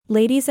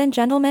Ladies and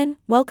gentlemen,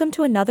 welcome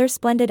to another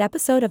splendid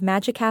episode of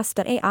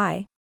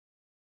Magicast.ai.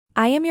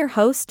 I am your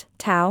host,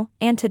 Tao,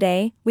 and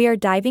today, we are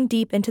diving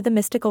deep into the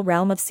mystical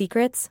realm of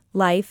secrets,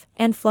 life,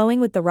 and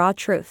flowing with the raw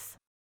truth.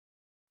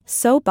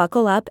 So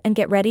buckle up and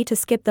get ready to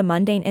skip the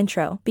mundane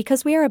intro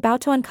because we are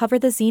about to uncover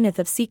the zenith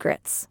of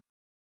secrets.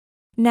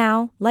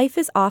 Now, life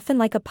is often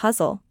like a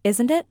puzzle,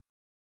 isn't it?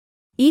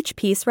 Each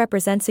piece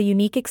represents a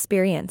unique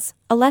experience,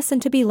 a lesson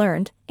to be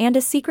learned, and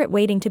a secret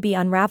waiting to be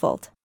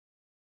unraveled.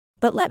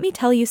 But let me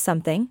tell you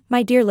something,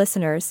 my dear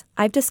listeners,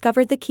 I've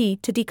discovered the key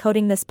to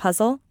decoding this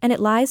puzzle, and it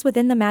lies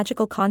within the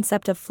magical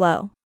concept of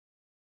flow.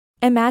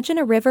 Imagine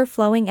a river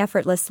flowing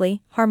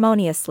effortlessly,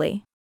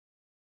 harmoniously.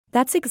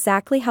 That's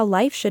exactly how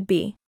life should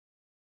be.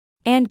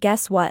 And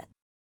guess what?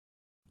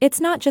 It's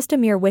not just a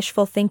mere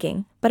wishful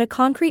thinking, but a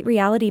concrete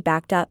reality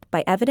backed up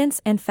by evidence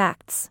and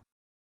facts.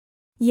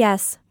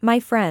 Yes, my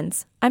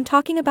friends, I'm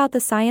talking about the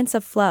science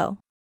of flow.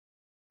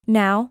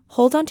 Now,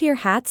 hold on to your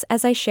hats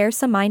as I share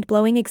some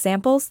mind-blowing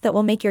examples that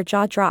will make your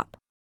jaw drop.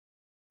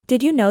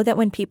 Did you know that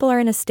when people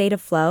are in a state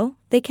of flow,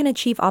 they can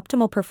achieve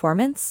optimal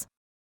performance?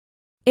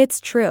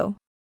 It's true.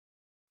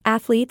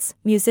 Athletes,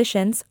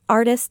 musicians,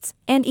 artists,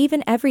 and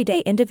even everyday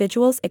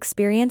individuals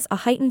experience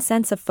a heightened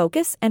sense of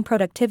focus and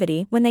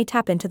productivity when they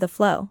tap into the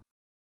flow.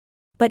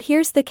 But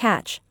here's the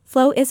catch,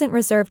 flow isn't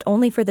reserved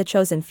only for the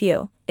chosen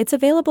few, it's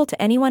available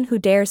to anyone who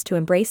dares to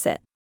embrace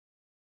it.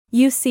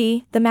 You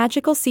see, the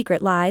magical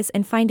secret lies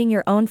in finding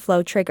your own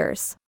flow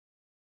triggers.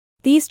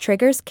 These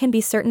triggers can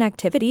be certain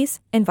activities,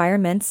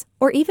 environments,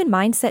 or even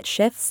mindset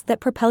shifts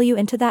that propel you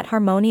into that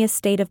harmonious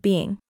state of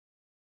being.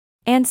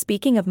 And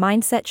speaking of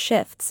mindset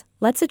shifts,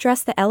 let's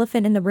address the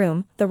elephant in the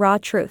room, the raw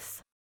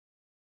truth.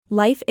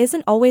 Life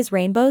isn't always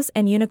rainbows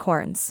and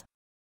unicorns.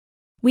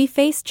 We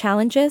face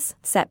challenges,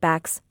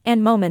 setbacks,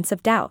 and moments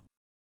of doubt.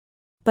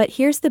 But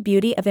here's the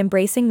beauty of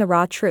embracing the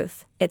raw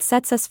truth, it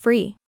sets us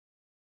free.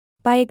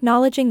 By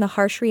acknowledging the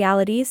harsh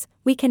realities,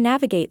 we can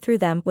navigate through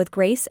them with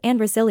grace and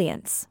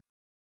resilience.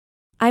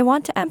 I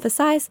want to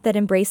emphasize that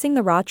embracing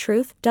the raw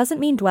truth doesn't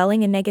mean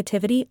dwelling in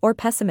negativity or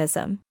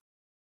pessimism.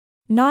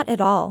 Not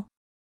at all.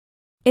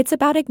 It's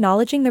about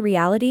acknowledging the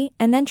reality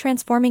and then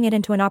transforming it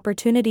into an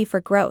opportunity for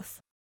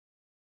growth.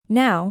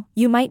 Now,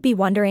 you might be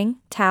wondering,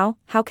 Tao,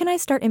 how can I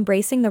start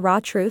embracing the raw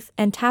truth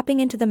and tapping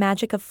into the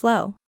magic of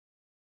flow?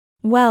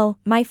 Well,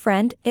 my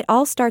friend, it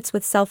all starts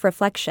with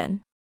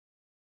self-reflection.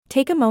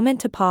 Take a moment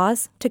to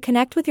pause, to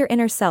connect with your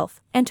inner self,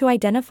 and to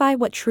identify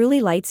what truly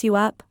lights you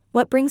up,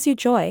 what brings you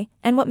joy,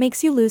 and what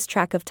makes you lose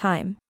track of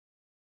time.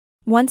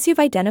 Once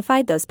you've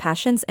identified those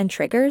passions and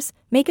triggers,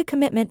 make a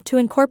commitment to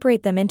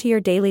incorporate them into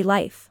your daily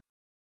life.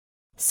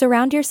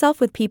 Surround yourself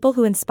with people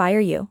who inspire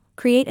you,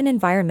 create an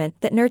environment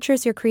that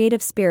nurtures your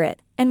creative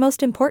spirit, and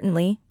most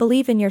importantly,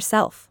 believe in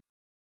yourself.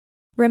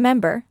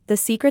 Remember, the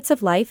secrets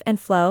of life and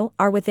flow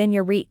are within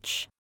your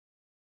reach.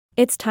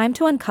 It's time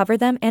to uncover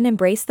them and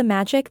embrace the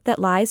magic that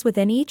lies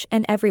within each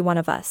and every one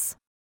of us.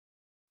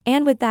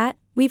 And with that,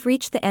 we've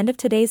reached the end of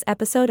today's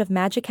episode of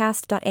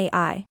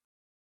Magicast.ai.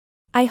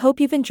 I hope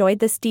you've enjoyed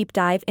this deep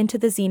dive into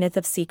the zenith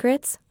of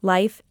secrets,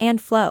 life,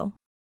 and flow.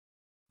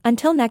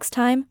 Until next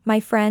time, my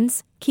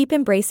friends, keep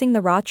embracing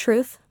the raw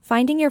truth,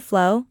 finding your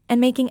flow, and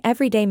making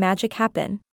everyday magic happen.